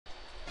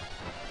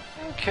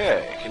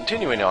Okay,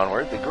 continuing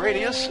onward, the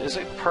Gradius is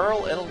a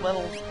Pearl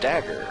Elemental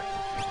Dagger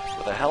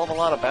with a hell of a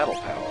lot of battle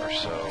power,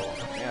 so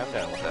yeah, I'm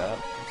down with that.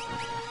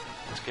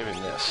 Let's give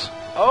him this.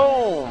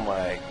 Oh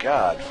my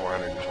god,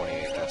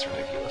 428, that's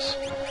ridiculous.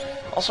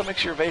 Also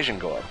makes your evasion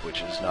go up,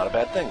 which is not a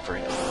bad thing for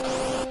him,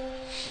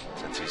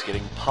 since he's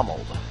getting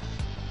pummeled.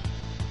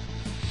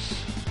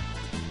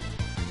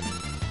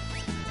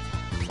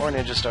 More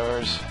Ninja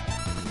Stars.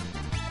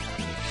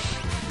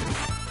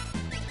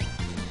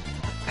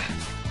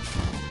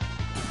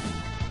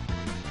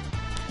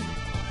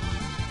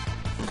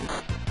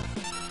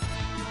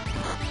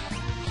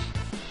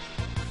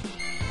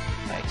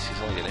 Nice,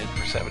 he's only gonna hit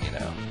for 70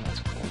 now. That's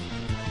cool.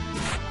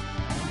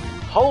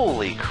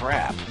 Holy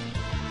crap!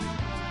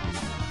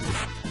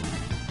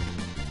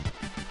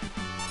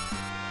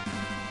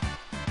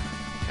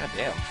 God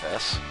damn,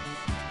 Fess.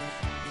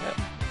 Yep.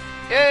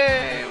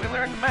 Yay! We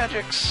learned the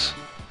magics!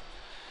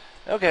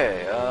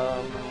 Okay,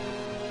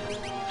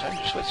 time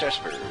to switch our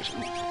spurs.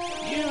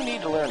 You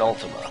need to learn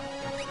Ultima.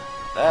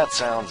 That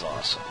sounds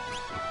awesome.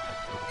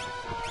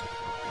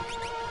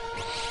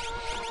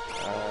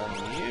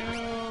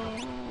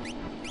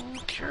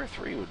 Cure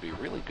 3 would be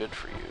really good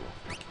for you.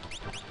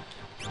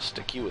 I'll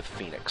stick you with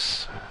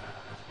Phoenix.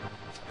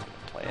 Sounds like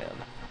a plan.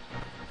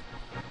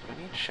 Do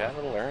we need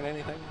Shadow to learn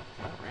anything?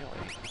 Not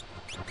really.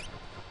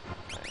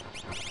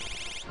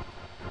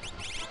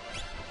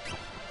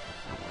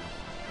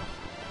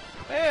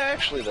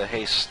 Actually, the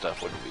haste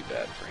stuff wouldn't be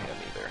bad for him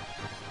either.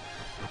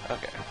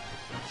 Okay,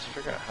 let's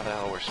figure out how the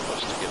hell we're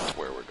supposed to get to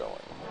where we're going.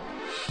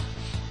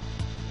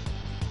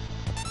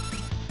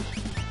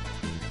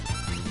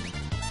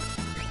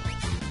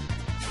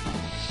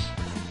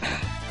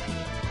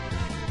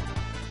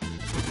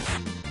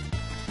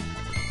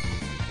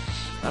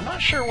 I'm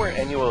not sure where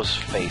Enuo's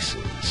face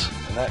is,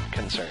 and that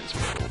concerns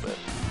me a little bit.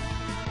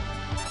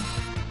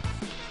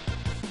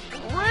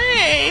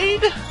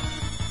 Raid!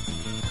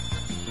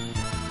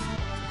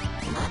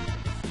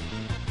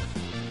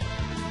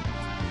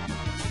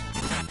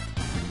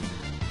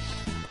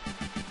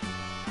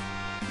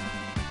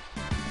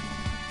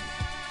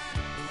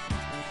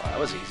 Well, that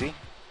was easy.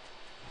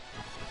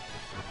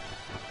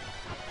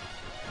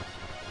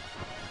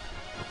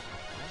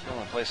 That's the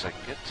only place I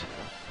can get to.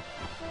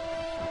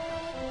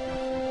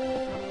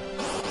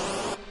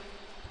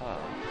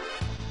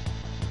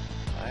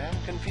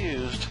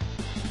 Confused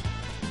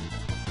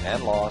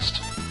and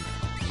lost.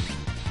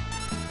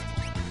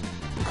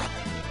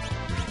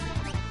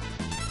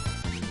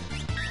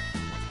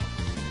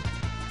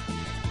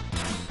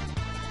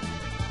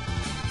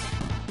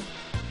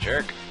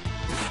 Jerk.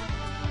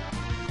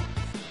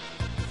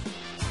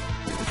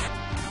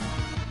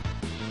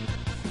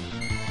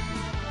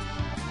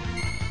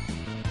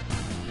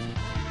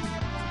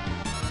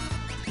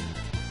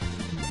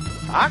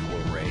 Aqua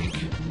Rake.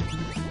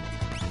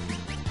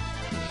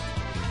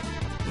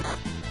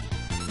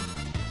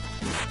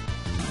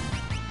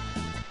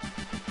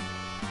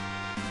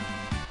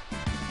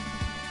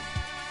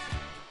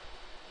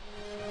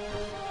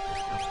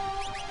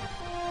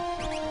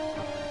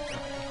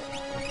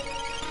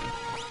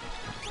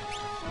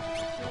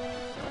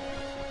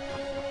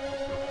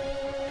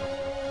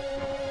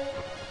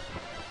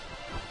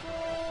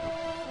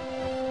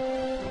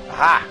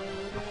 Aha!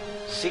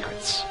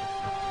 Secrets.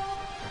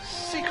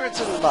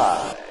 Secrets and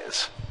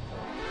lies.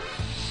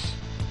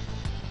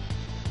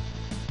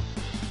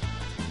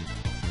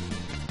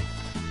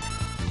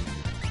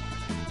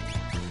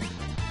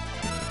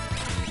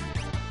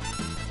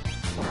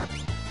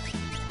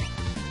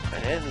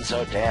 It isn't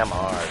so damn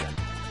hard.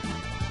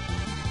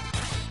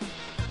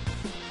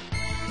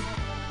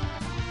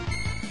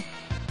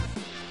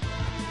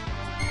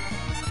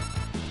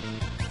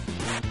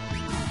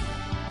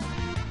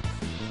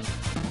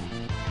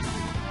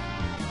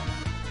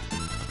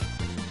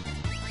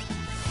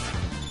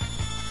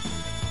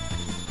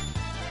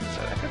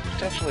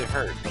 Potentially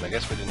hurt, but I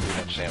guess we didn't do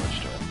much damage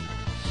to him.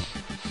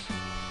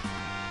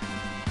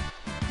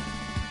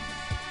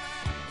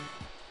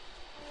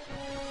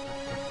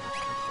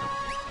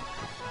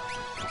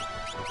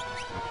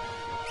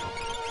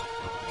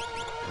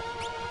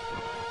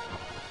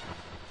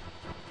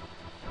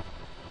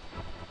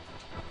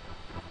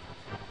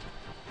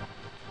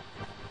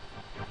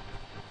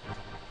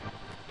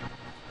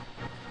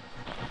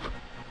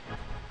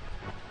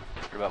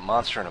 What about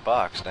monster in a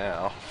box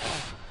now?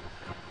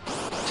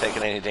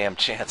 Taking any damn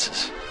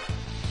chances.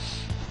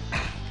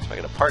 If I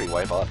get a party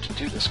wipe, I'll have to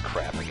do this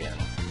crap again.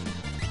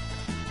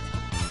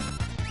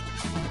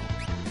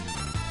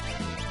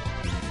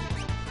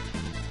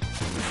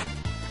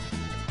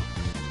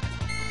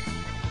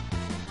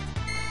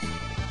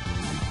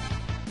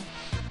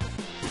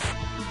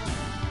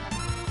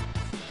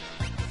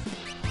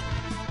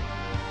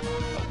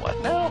 What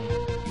now?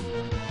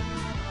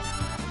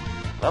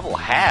 Level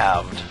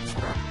halved.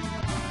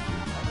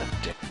 That's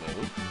a dick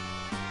move.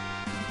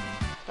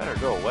 Better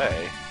go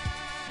away.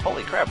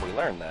 Holy crap, we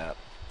learned that.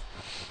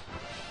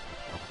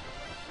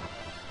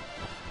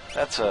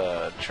 That's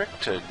a trick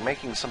to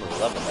making some of the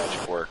level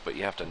magic work, but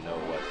you have to know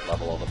what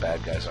level all the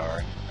bad guys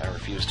are. I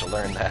refuse to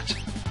learn that.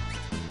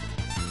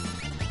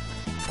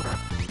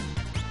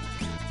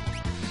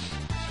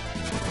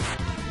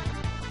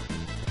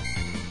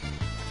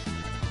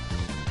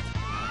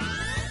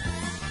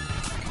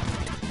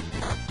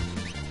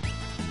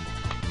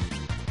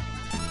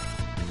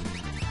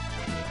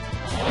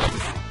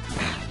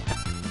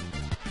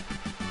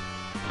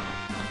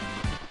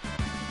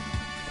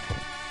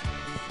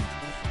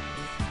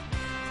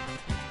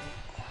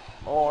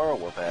 More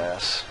whoop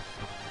ass.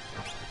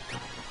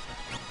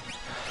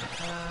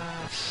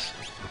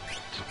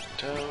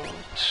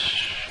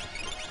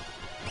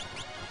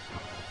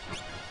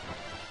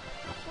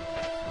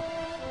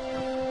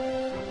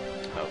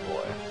 Oh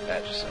boy,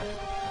 that just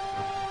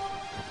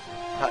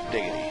hot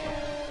diggity.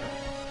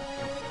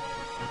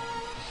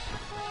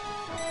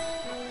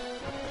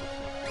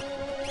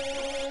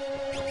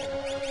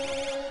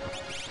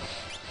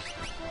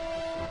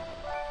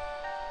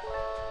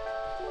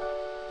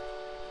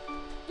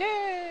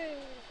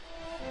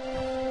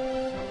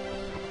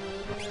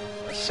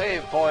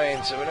 Save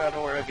points, so we don't have to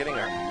worry about getting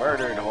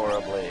murdered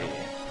horribly.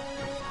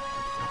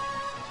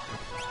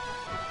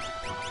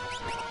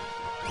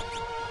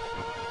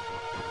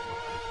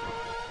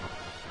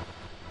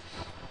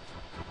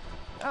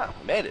 Ah,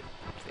 we made it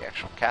to the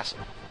actual castle.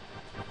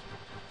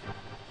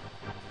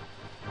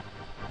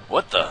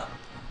 What the?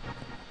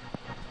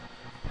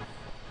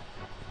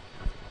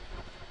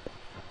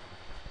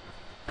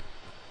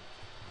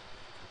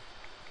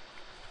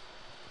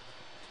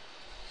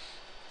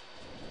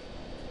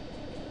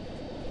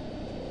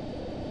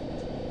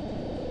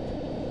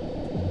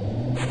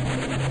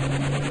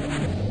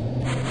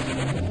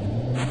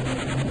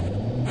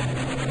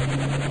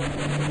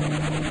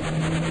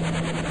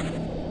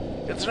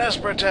 It's an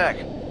Esper attack.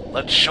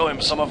 Let's show him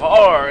some of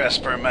our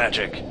Esper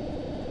magic.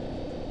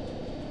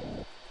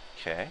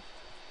 Okay.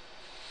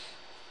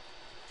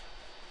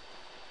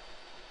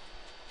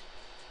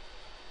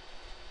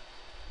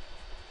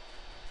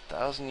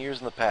 "1,000 years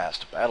in the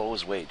past, a battle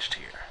was waged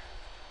here.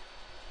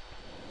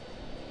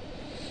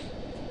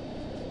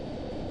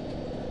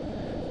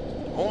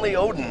 Only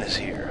Odin is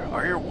here.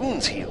 Are your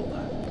wounds healed?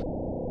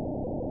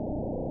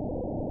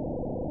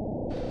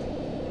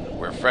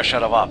 We're fresh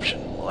out of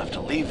option. We'll have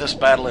to leave this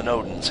battle in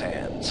Odin's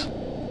hands."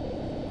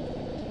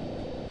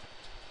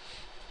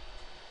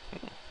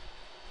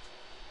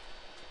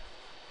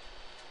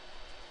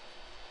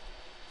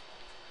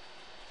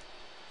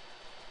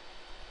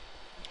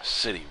 A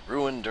city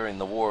ruined during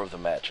the War of the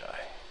Magi.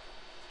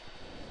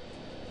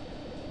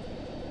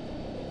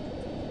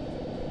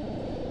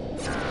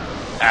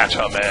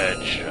 Atom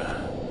Edge.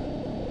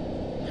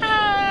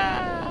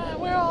 Ah,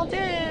 we're all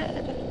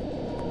dead.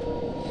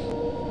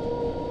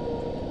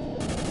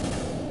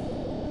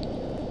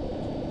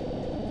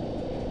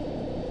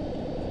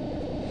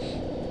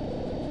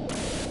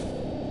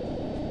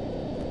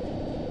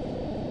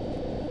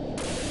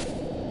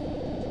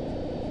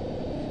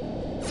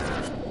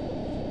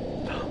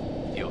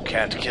 You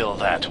can't kill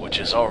that which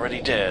is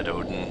already dead,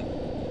 Odin.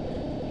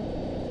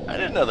 I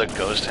didn't know the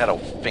ghost had a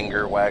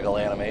finger waggle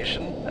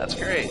animation. That's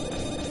great.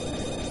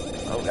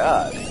 Oh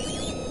god.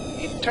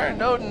 He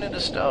turned Odin into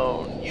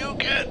stone. You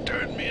can't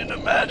turn me into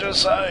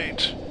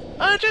magicite.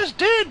 I just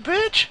did,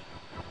 bitch.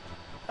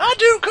 I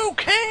do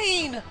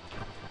cocaine.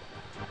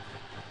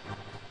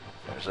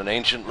 There's an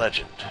ancient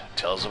legend. It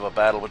tells of a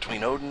battle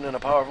between Odin and a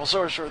powerful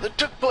sorcerer that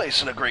took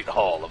place in a great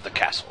hall of the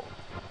castle.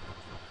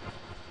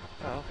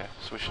 Oh, okay.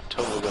 So we should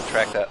totally go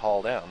track that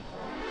hall down.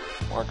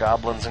 More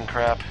goblins and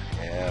crap?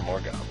 Yeah, more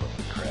goblins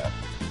and crap.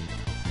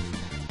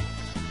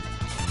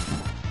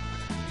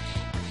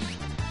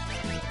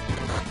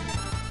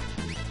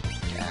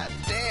 God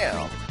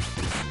damn!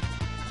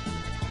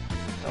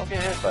 Don't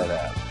get hit by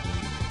that.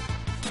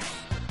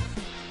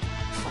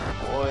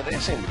 Boy, they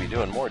seem to be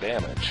doing more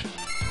damage.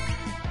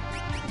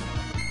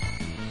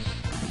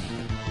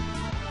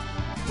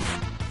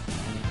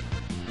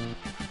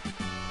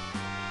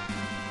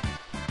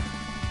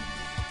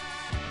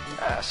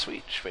 Ah,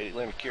 sweet. Shvady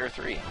Limb Cure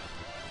 3.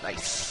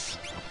 Nice.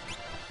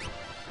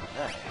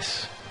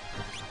 Nice.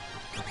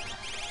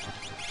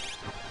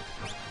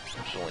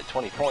 There's only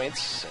 20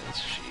 points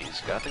since she's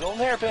got the golden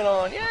hairpin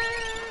on. Yay!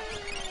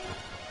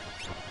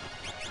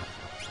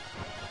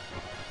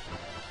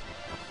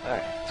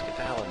 Alright, let's get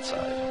the hell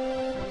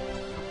inside.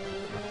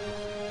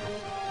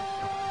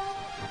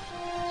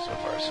 So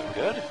far, so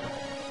good.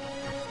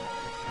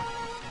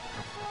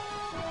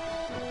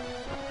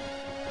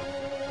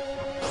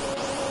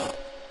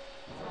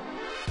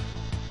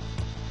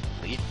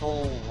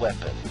 Lethal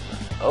weapon.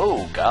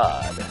 Oh,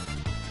 God.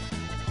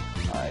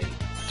 I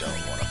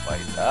don't want to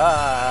fight.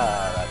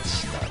 Ah,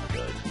 that's not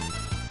good.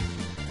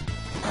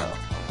 Oh,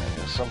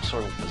 okay. Some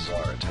sort of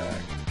bizarre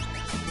attack.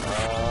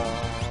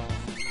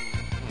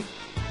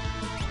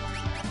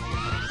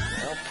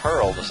 Well,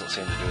 Pearl doesn't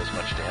seem to do as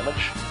much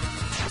damage.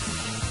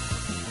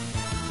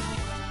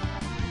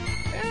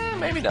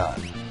 Maybe not.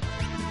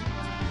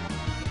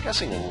 I'm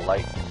guessing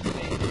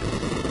lightning.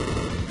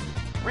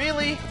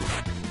 Really?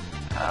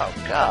 Oh,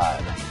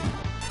 God.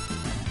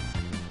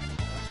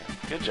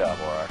 Good job,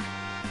 Auroch.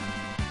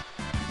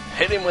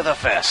 Hit him with a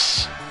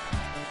fess.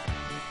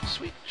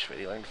 Sweet.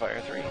 Shreddy learned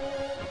Fire 3.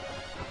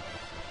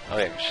 Oh,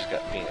 yeah, she's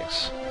got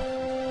Phoenix. Yeah.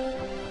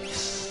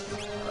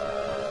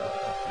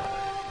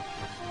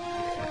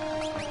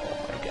 Oh,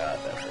 my God,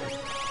 that hurt.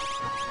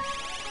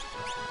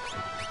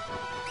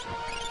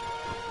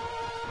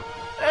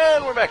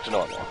 And we're back to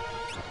normal.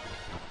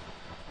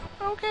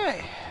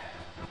 Okay.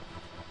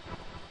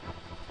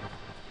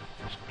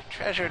 There's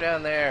treasure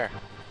down there.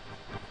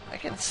 I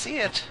can see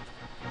it.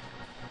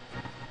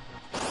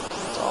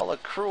 It's all a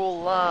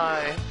cruel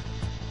lie.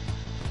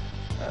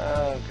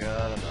 Oh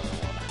God, another one.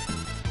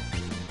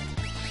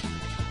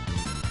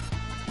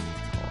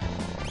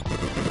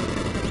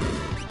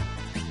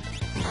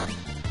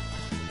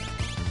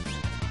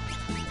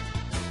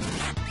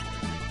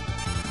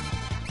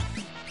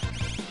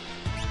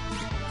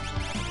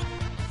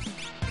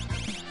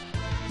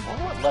 I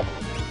wonder what level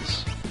it is.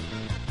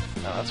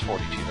 No, that's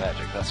 42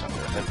 magic. That's not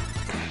worth it.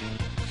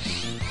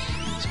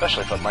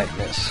 Especially if I might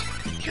miss.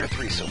 Cure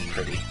 3's so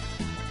pretty.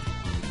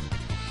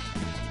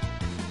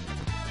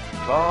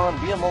 Come on,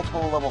 be a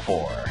multiple level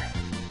 4.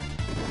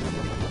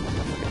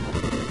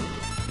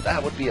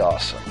 That would be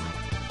awesome.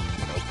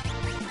 Nope.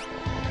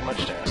 Too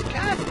much to ask.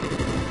 God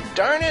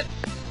darn it!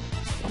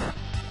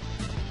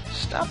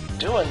 Stop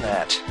doing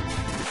that.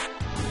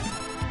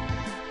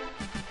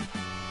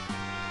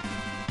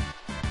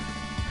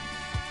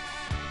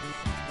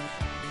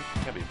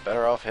 I'd be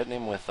better off hitting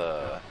him with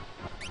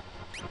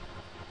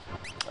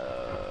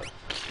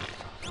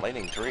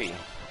Lightning 3.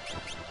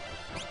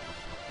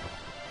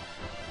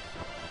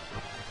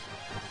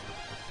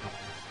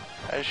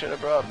 I should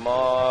have brought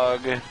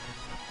Mog.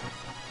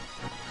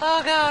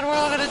 Oh God, we're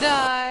all gonna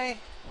die.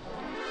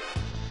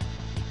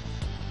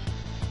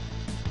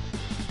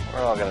 We're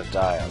all gonna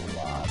die a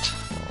lot.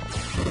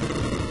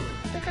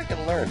 I think I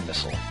can learn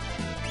Missile.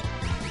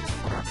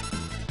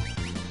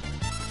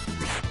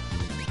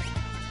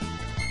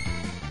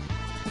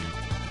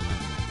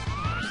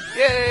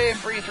 Yay!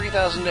 Free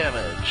 3,000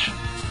 damage.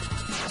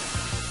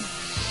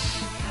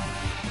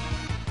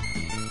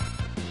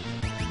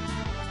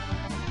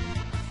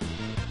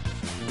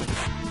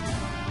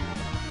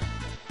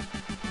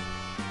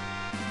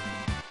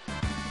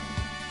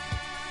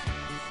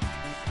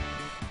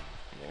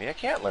 Maybe I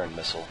can't learn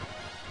Missile.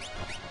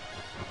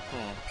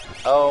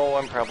 Oh,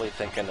 I'm probably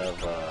thinking of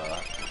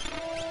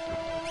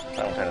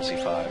Final Fantasy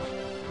V.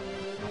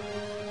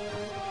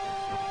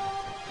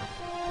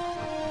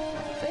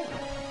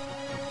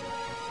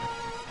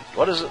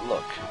 What does it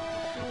look?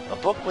 A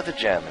book with a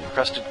gem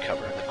encrusted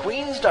cover. The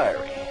Queen's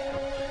Diary.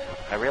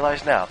 I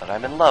realize now that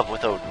I'm in love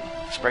with Odin.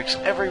 This breaks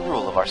every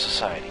rule of our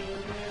society.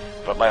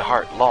 But my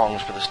heart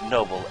longs for this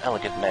noble,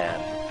 elegant man.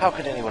 How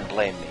could anyone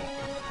blame me?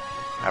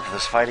 After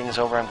this fighting is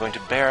over, I'm going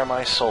to bare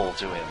my soul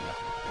to him.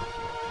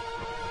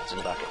 It's in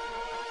the bucket.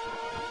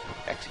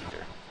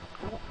 X-Ether.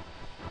 Cool.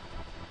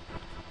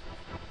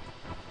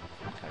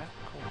 Okay,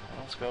 cool. Well,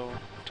 let's go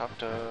talk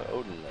to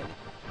Odin then.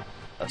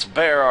 Let's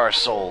bare our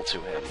soul to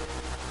him.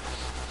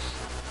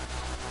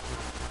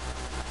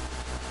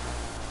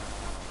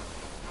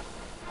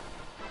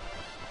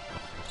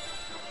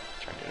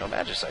 Turn into a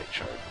Magicite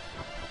shard,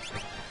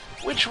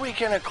 which we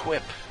can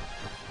equip.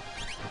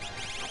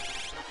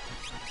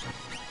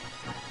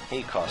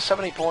 He costs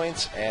 70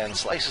 points and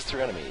slices through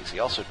enemies. He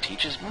also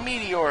teaches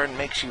Meteor and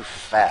makes you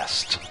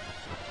fast,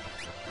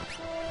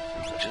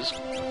 which is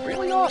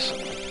really awesome.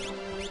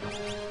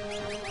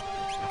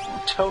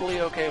 I'm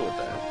totally okay with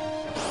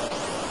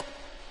that.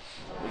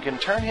 We can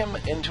turn him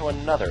into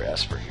another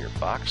Esper here.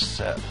 Boxed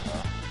set,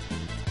 huh?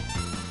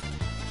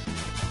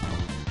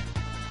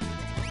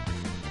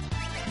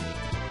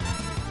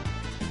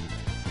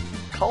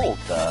 Cold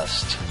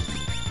Dust.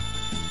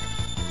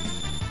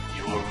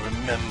 You will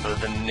remember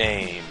the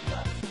name.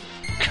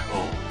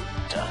 Cold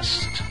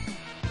Dust.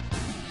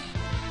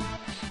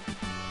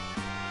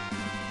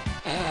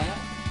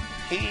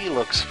 He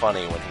looks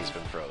funny when he's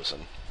been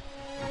frozen.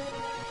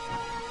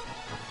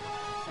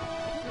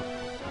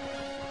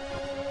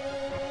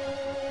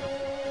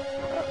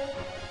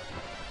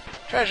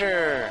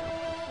 Treasure!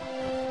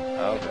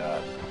 Oh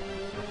God.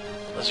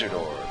 Lizard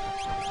Orb.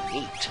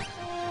 Neat.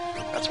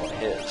 That's one of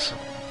his.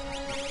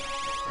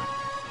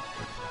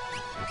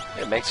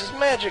 It makes his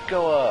magic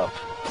go up.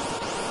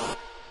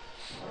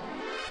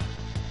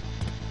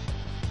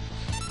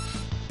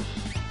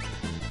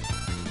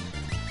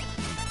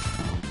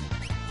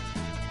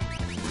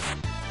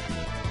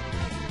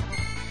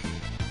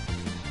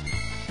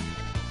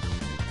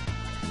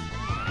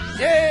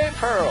 Yay,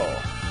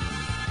 Pearl!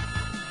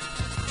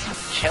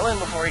 Kill him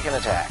before he can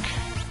attack.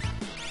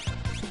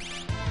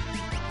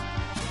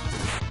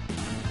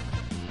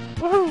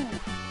 Woohoo!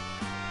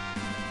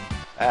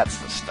 That's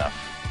the stuff.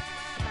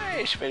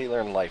 Hey, Shreddy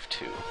learned life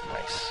too.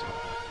 Nice.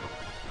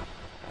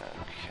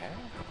 Okay.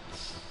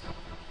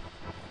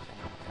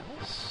 Anything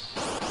else?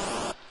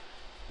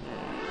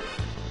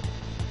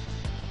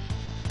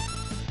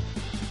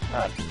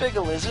 Not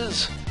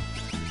Bigalizzes.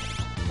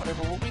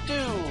 Whatever will we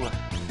do?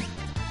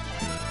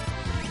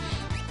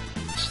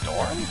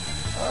 Storm?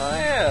 Oh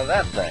yeah,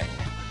 that thing.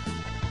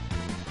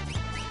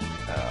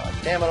 Oh,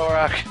 damn it,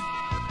 Auroch.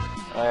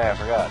 Oh yeah, I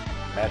forgot.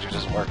 Magic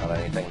doesn't work on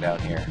anything down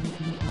here.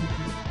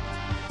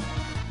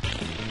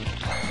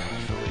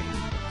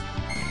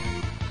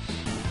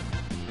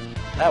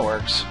 That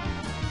works.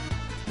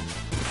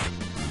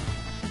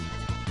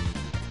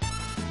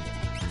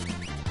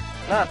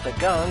 Not the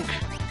gunk.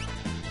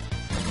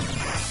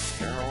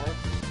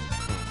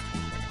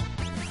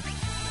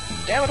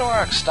 Damn it,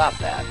 Auroch, stop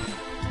that.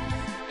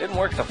 Didn't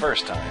work the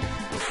first time.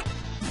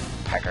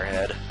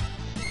 Peckerhead.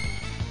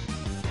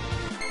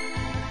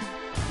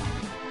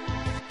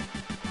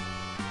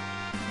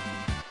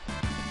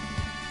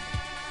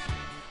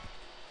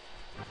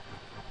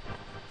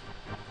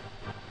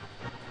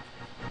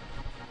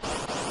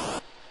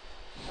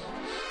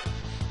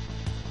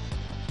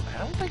 I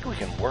don't think we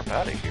can warp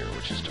out of here,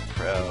 which is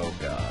oh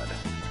god.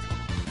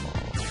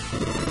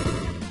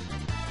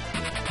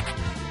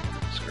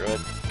 Screw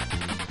it.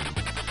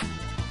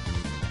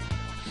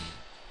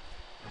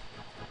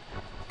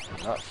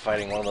 I'm not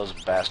fighting one of those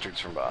bastards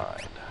from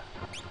behind.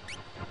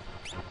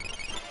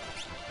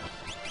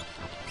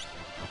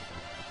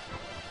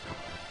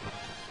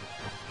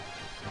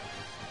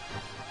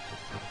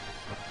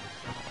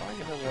 I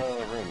get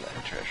another room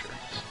then, treasure.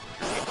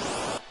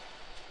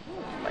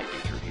 Might be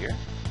through here.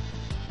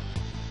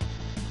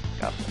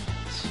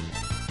 Goblins.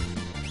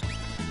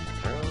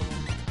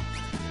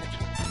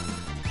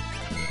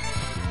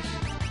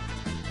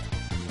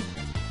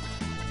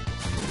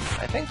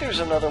 I think there's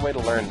another way to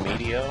learn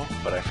Meteor,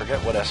 but I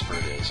forget what Esper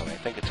it is, and I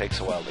think it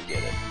takes a while to get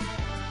it.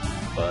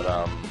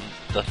 But,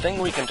 the thing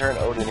we can turn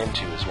Odin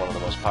into is one of the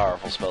most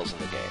powerful spells in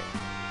the game.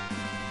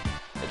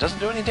 It doesn't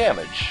do any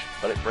damage,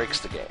 but it breaks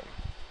the game.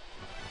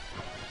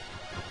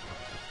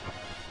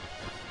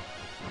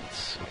 Let's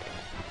see.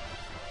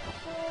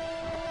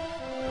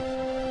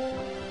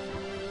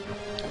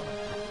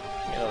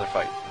 Give me another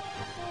fight.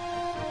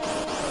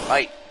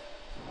 Fight!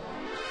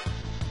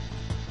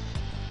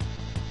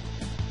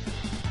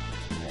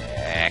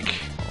 Heck.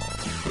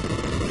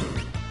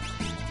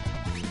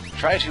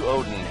 Try to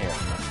Odin him.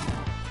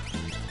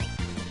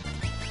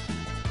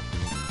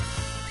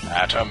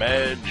 Atom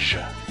Edge.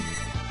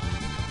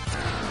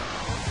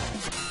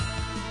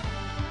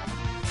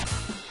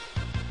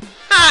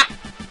 Ha!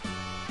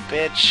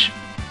 Bitch.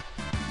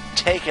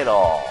 Take it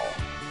all.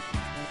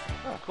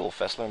 Oh, cool.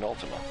 Fest learned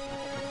Ultima.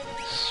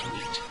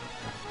 Sweet.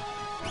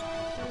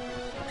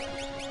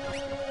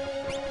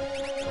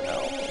 No.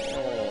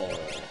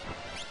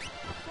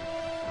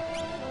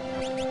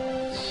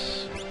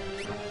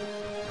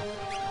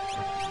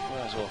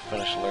 Might as well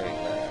finish learning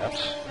that.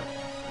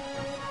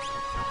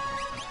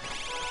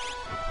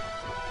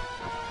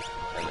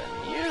 And then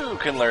you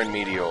can learn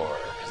Meteor,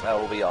 because that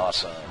will be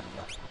awesome.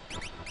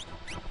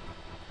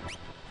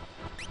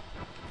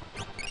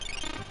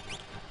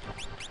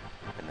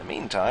 In the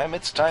meantime,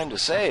 it's time to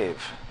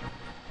save.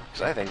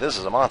 Because I think this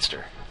is a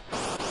monster.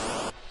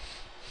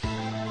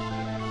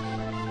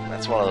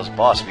 That's one of those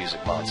boss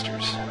music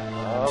monsters.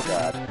 Oh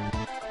god.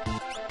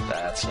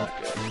 That's not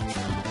good.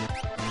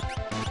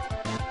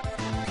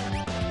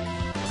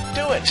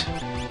 Do it!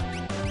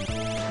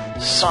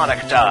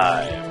 Sonic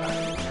Dive!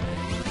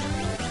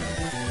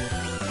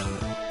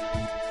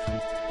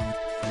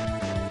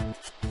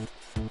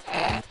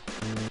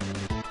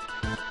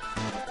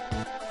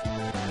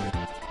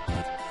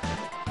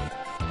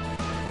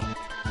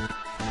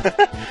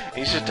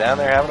 He's just down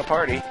there having a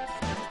party.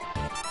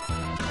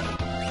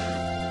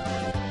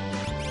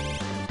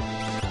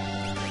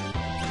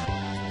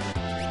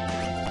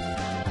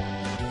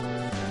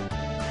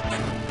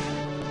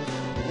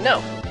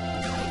 No!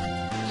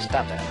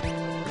 Stop that.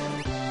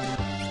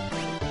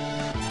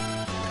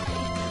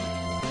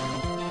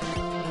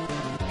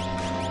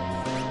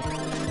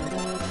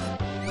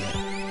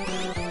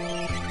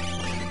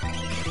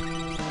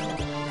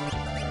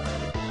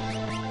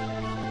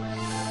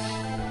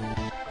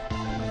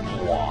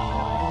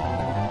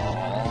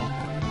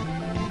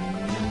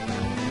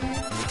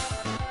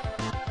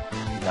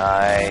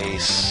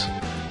 Nice.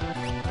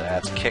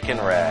 That's kickin'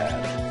 rad.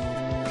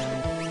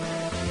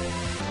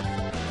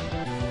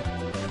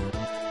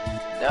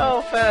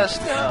 No,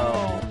 Fest,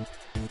 no!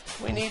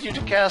 We need you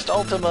to cast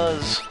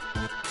Ultimas.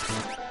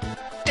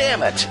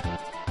 Damn it!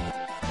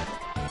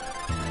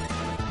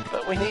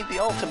 But we need the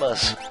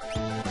Ultimas.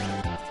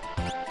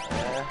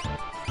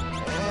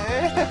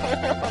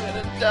 I'm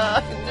gonna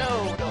die.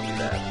 No, don't do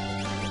that.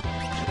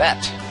 Do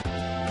that.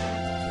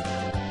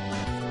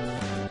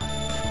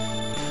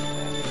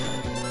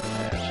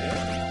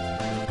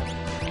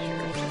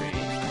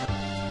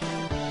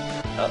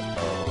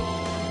 Uh-oh.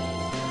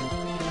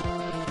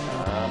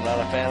 I'm not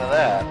a fan of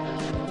that.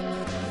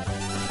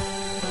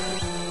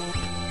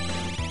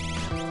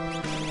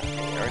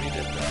 He already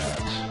did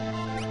that.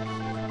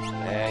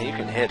 Yeah, you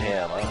can hit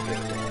him. I don't give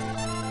a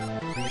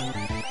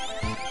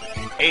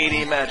damn.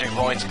 80 magic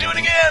points. Do it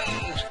again!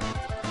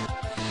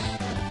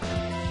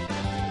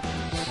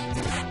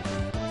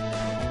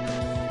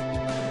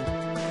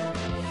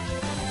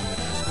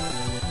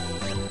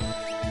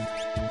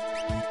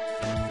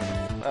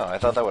 Oh, I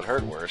thought that would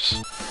hurt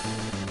worse.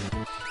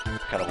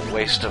 Kind of a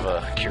waste of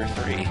a Cure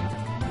 3.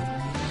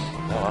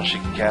 Oh, well, she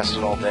can cast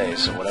it all day,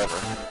 so whatever.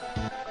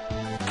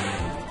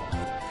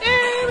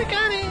 Yeah, we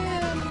got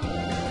him!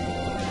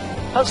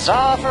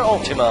 Huzzah for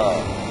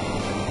Ultima!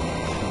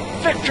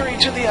 Victory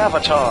to the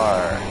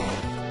Avatar!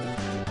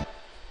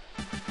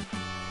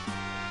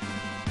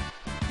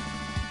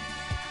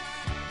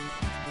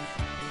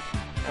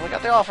 And we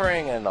got the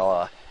offering and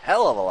a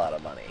hell of a lot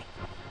of money.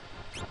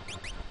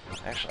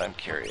 Actually, I'm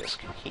curious.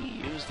 Can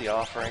he use the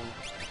offering?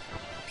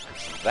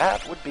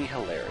 That would be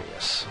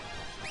hilarious.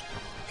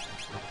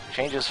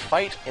 Changes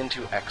fight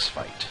into X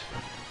fight.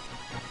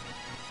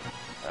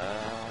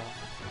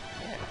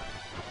 Yeah.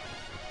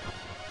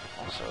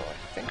 Also, I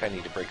think I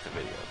need to break the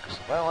video.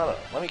 Well, I don't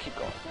know. Let me keep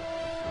going.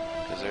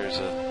 Because there's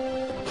a...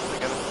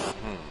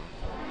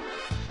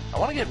 I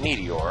want to get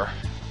Meteor.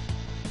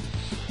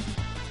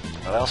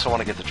 But I also want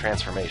to get the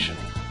transformation.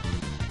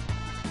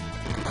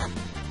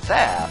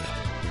 Zap!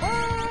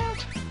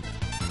 What?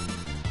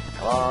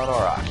 Come on,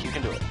 Auroch. You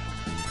can do it.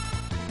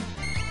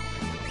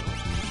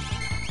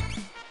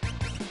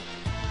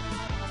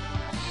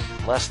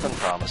 Less than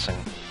promising.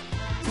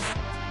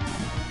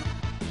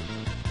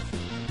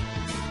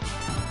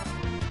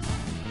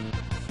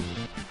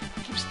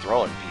 He keeps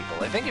throwing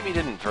people. I think if he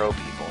didn't throw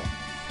people...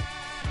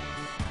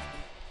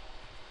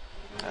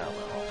 Oh,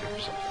 well, I'll figure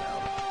something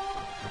out.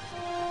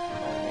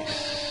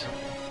 Nice.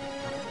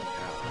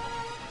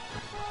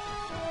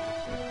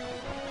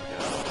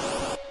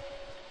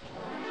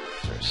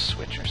 Is there a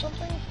switch or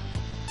something?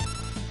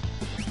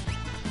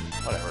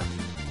 Whatever.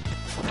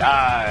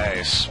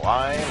 Die,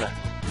 swine!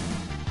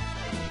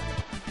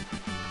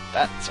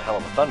 That's a hell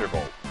of a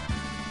thunderbolt.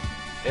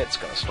 It's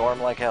gonna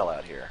storm like hell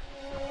out here.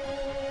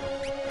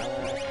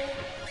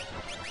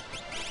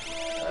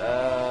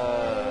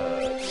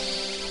 Let's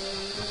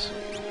see.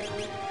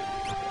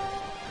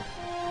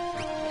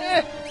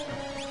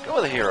 Go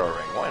with a hero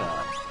ring, why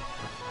not?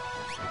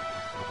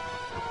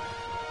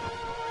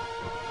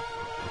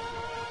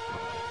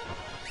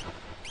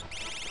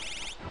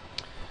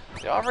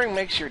 The offering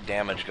makes your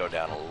damage go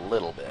down a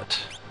little bit.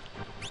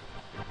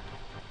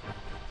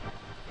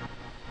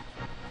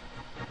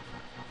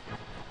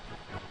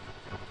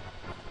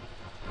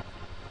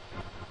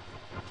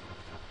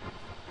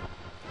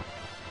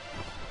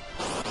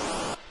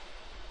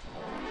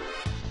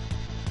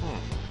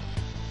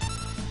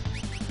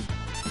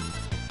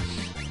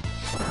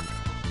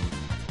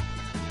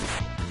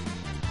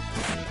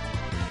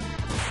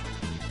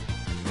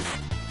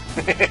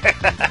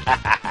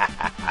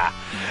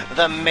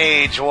 The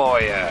Mage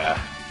Warrior.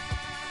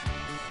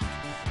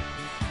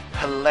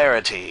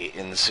 Hilarity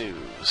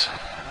ensues.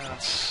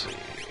 Let's see.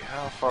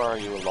 How far are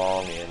you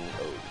along in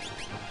Odin?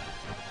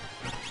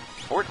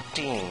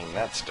 14.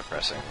 That's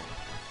depressing.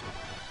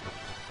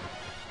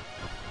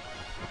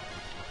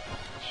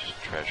 Just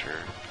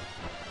treasure.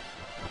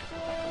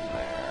 Nothing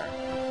there.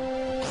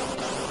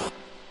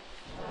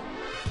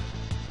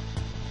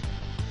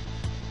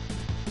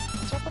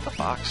 What's up with the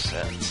box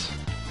sets?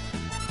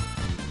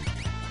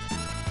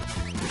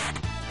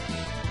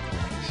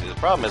 See, the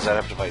problem is I'd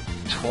have to fight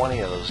 20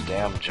 of those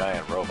damn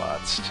giant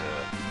robots to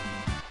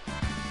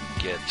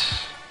get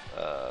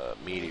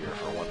Meteor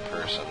for one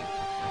person.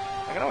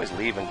 I can always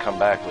leave and come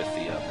back with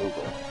the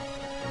Moogle.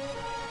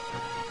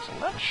 So I'm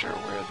not sure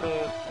where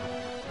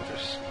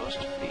there's supposed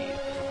to be a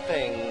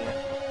thing.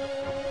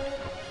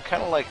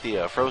 Kind of like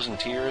the Frozen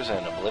Tears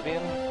and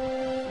Oblivion.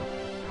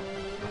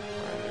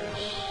 Where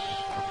there's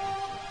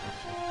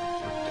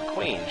the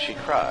Queen, she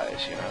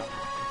cries, you know.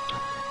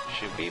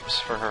 She weeps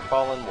for her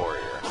fallen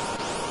warrior.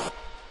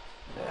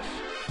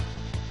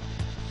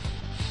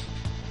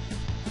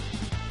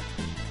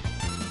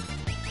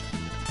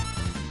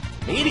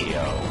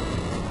 Meteo?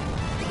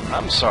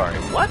 I'm sorry,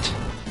 what?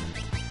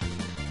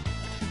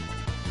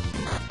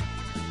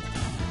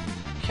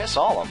 Kiss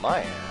all on my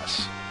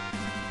ass.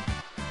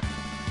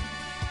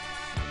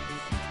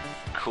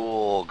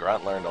 Cool,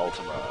 Grunt learned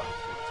Ultima.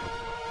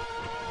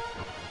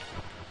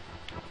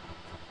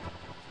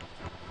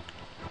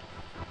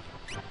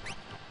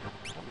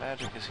 What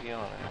magic is he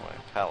on anyway?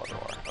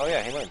 Palador. Oh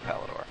yeah, he learned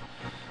Palador.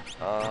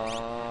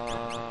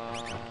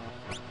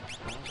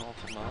 Where's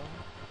Ultima?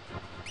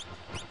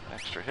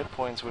 Extra hit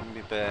points wouldn't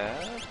be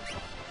bad.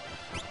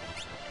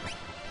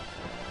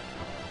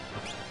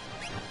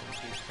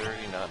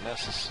 P30 not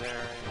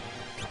necessary.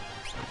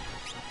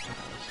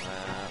 How's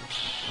that?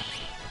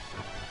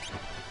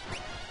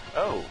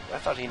 Oh, I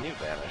thought he knew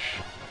Vanish.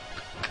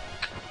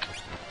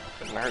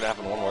 Couldn't hurt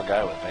having one more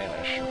guy with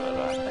Vanish, but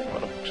I think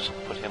I'm gonna just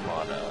put him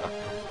on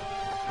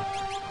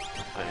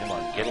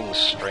getting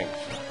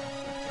strength.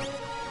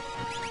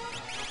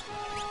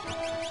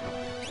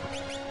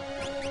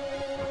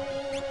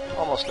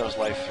 Almost knows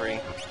life 3.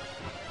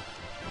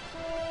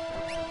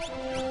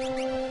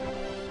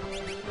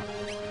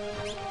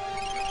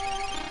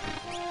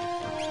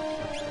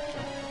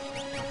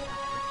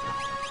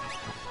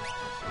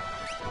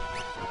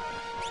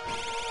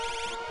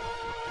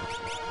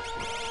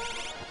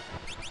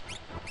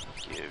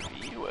 Give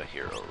you a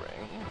hero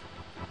ring.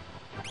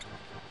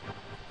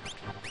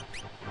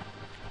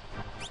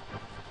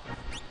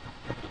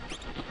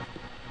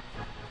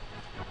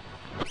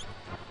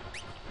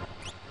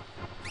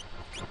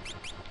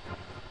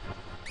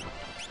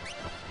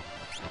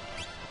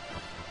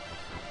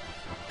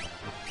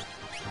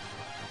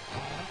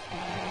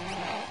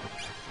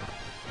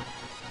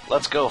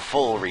 Let's go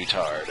full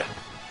retard.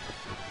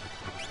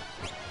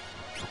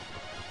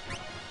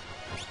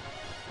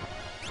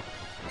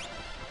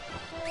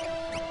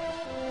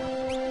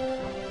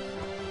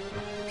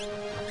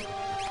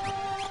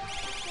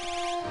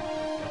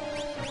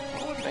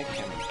 What would make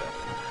him better?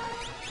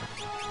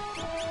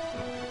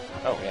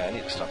 Oh, yeah, I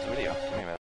need to stop the video. Give me a minute.